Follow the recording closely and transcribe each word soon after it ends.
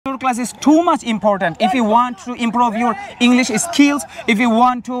class is too much important. If you want to improve your English skills, if you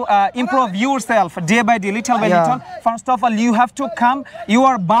want to improve yourself day by day, little by little, first of all, you have to come. You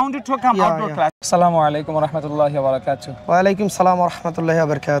are bound to come outdoor class. Assalamu alaikum wa rahmatullahi wa barakatuh. Wa alaikum salam wa rahmatullahi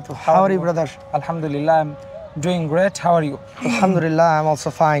wa barakatuh. How are you, brother? Alhamdulillah, I'm doing great. How are you? Alhamdulillah, I'm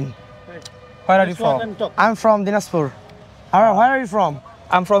also fine. Where are you from? I'm from Dinaspur. Where are you from?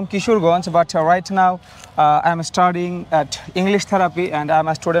 I'm from Kishorganj, but right now I'm studying at English therapy, and I'm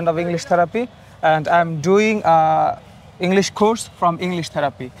a student of English therapy, and I'm doing English course from English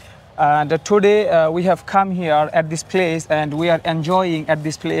therapy. And today we have come here at this place, and we are enjoying at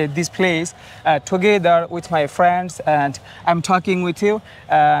this place together with my friends, and I'm talking with you,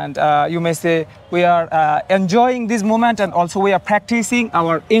 and you may say we are enjoying this moment, and also we are practicing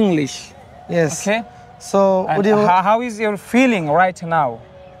our English. Yes. Okay. So, how is your feeling right now?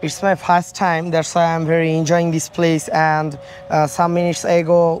 It's my first time, that's why I'm very enjoying this place. And some minutes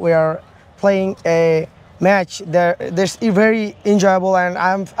ago, we are playing a match. There's very enjoyable, and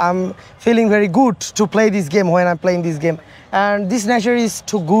I'm feeling very good to play this game when I'm playing this game. And this nature is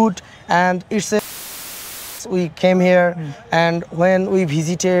too good, and we came here, and when we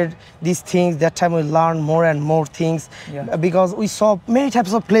visited these things, that time we learned more and more things, because we saw many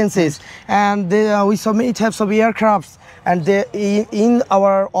types of planes, and we saw many types of aircrafts. And in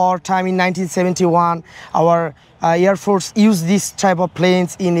our time in 1971, our Air Force used this type of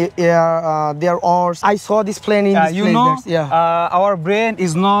planes in their oars. I saw this plane in this you place. know, our brain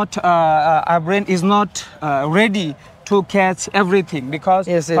is not ready to catch everything, because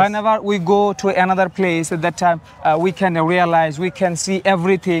whenever we go to another place, at that time we can realize, we can see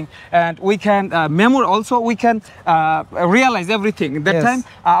everything, and we can we can realize everything. At that time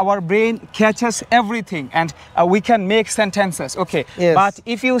our brain catches everything, and we can make sentences. Okay. But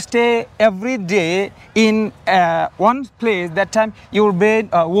if you stay every day in one place, that time your brain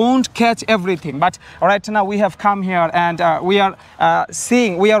won't catch everything. But right now we have come here, and we are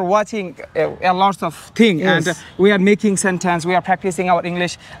seeing, we are watching a lot of things, and we are making sentence, we are practicing our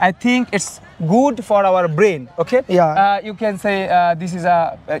English. I think it's good for our brain. Okay. You can say this is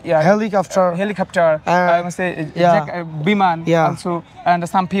a helicopter. I must say biman also, and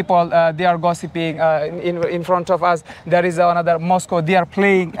some people they are gossiping in front of us. There is another Moscow, they are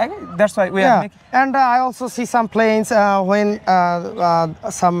playing. That's why we are making. And I also see some planes when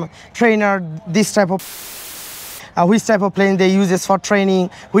some trainer, this type of which type of plane they use for training,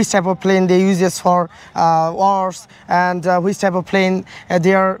 which type of plane they use for wars, and which type of plane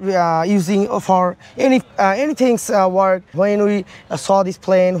they are using for anything work. When we saw this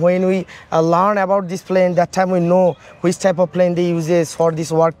plane, when we learn about this plane, that time we know which type of plane they use for this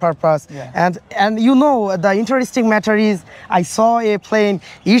work purpose. And you know, the interesting matter is, I saw a plane,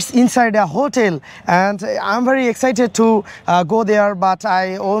 it's inside a hotel, and I'm very excited to go there, but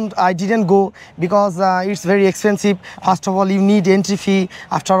I didn't go because it's very expensive. First of all, you need entry fee.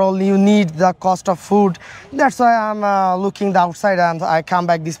 After all, you need the cost of food. That's why I'm looking the outside, and I come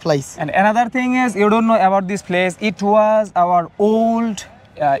back this place. And another thing is, you don't know about this place. It was our old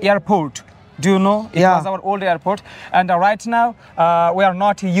airport. Do you know? It was our old airport, and right now we are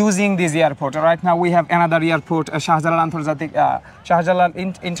not using this airport. Right now we have another airport, Shahjalan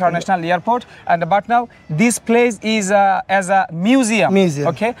International Airport, and but now this place is as a museum.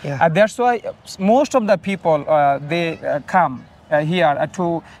 Okay. That's why most of the people they come here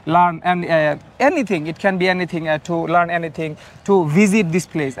to learn, and anything, it can be anything, to learn anything, to visit this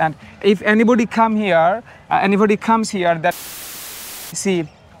place. And if anybody comes here, that see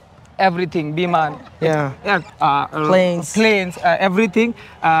everything, biman, planes, everything.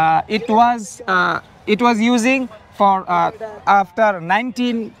 It was using for after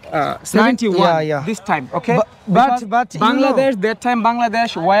 1971 this time. Okay. But Bangladesh, that time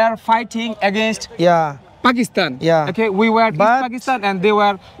Bangladesh were fighting against Pakistan. Okay, we were East Pakistan and they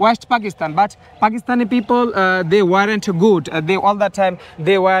were West Pakistan. But Pakistani people, they weren't good. They all the time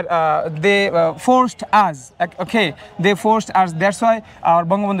they forced us. Okay, they forced us. That's why our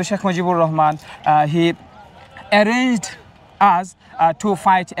Bangabandhu Sheikh Mujibur Rahman he arranged us to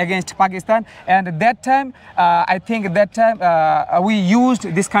fight against Pakistan, and at that time I think we used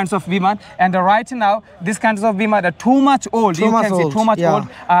these kinds of biman, and right now these kinds of biman are too much old. You can see too much old,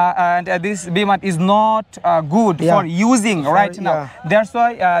 and this biman is not good for using right now. That's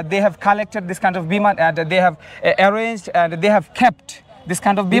why they have collected this kind of biman, and they have arranged, and they have kept this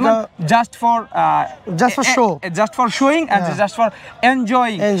kind of biman just for show, just for showing, and just for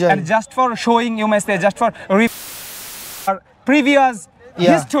enjoying, and just for showing, you may say, just for previous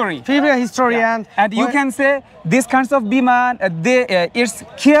history. Previous history, and you can say these kinds of biman, it's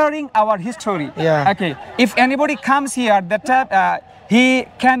carrying our history. Okay, if anybody comes here, that time he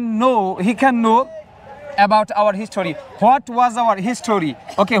can know about our history. What was our history?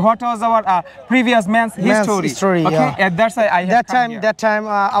 Okay, what was our previous man's history? Okay, and that's why I have that time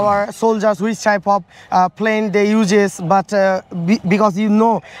our soldiers, which type of plane they uses, but because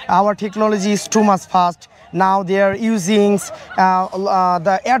our technology is too much fast. Now they are using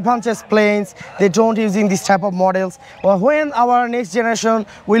the advanced planes. They don't using this type of models. Well, when our next generation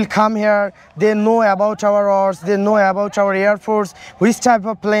will come here, they know about our wars. They know about our air force, which type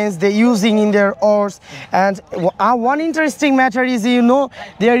of planes they using in their wars. And one interesting matter is,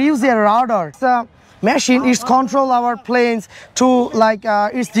 they are using a radar. The machine is control our planes to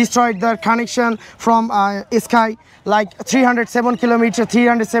it's destroyed the connection from sky. Like 307 kilometers,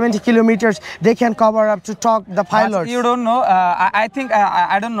 370 kilometers, they can cover up to talk the pilots. But you don't know. I think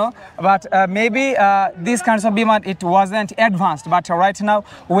I don't know, but maybe these kinds of biman, it wasn't advanced. But right now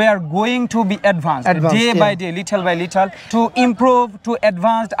we are going to be advanced day by day, little by little, to improve, to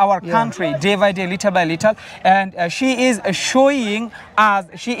advance our country day by day, little by little. And she is showing us.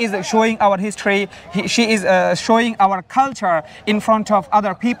 She is showing our history. She is showing our culture in front of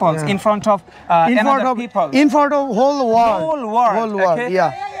other peoples, in front of another people, in front of whole world. Okay?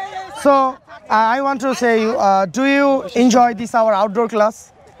 Yeah. So I want to say, do you enjoy this our outdoor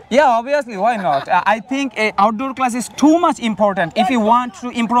class? Yeah, obviously, why not? I think outdoor class is too much important. If you want to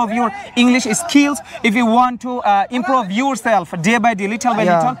improve your English skills, if you want to improve yourself day by day, little by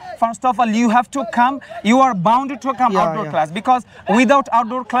little, first of all, you have to come. You are bound to come outdoor class, because without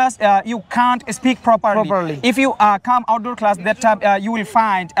outdoor class, you can't speak properly. If you come outdoor class, that time you will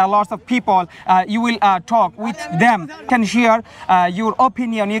find a lot of people. You will talk with them. You can share your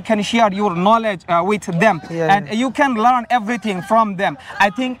opinion. You can share your knowledge with them, and you can learn everything from them. I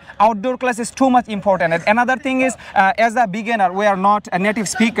think outdoor class is too much important. And another thing is, as a beginner, we are not a native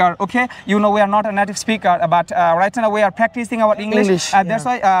speaker. Okay, we are not a native speaker, but right now we are practicing our English. That's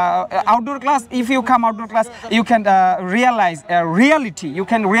why outdoor class, if you come outdoor class, you can realize reality. You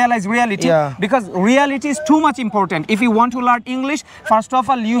can realize reality, because reality is too much important. If you want to learn English, first of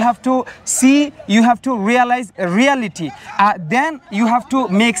all, you have to see, you have to realize reality. Then you have to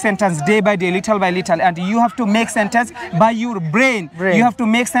make sentence day by day, little by little, and you have to make sentence by your brain. You have to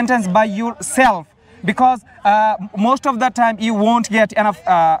make sentence by yourself, because most of the time you won't get enough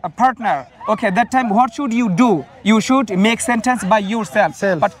a partner. Okay, that time what should you do? You should make sentence by yourself.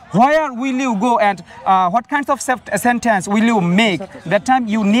 But where will you go, and what kinds of sentence will you make? That time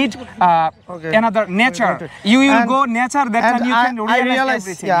you need another nature. You will go nature. That time you can realize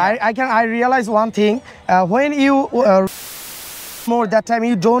everything. I realize one thing. When you more, that time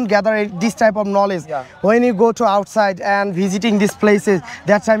you don't gather this type of knowledge. When you go to outside and visiting these places,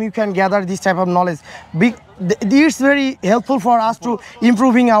 that time you can gather this type of knowledge. It's very helpful for us to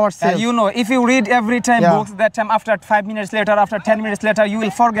improving ourselves. If you read every time books, that time after 5 minutes later, after 10 minutes later, you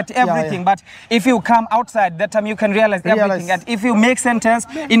will forget everything. But if you come outside, that time you can realize everything. And if you make sentence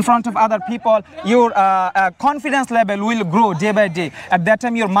in front of other people, your confidence level will grow day by day. At that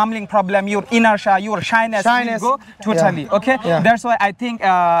time, your mumbling problem, your inertia, your shyness will go totally. Okay, that's why I think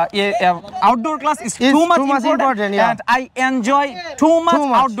outdoor class is too much important. And I enjoy too much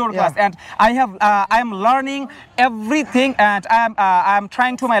outdoor class. And I am learning everything, and I am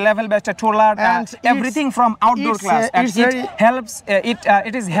trying to my level best to learn everything from outdoor class, and it helps.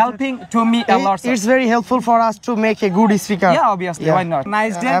 It is helping to me a lot. It's very helpful for us to make a good speaker. Yeah, obviously. Why not?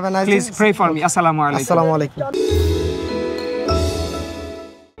 Nice day. Have a nice Please day. pray for me. Assalamu alaikum. Assalamu alaikum.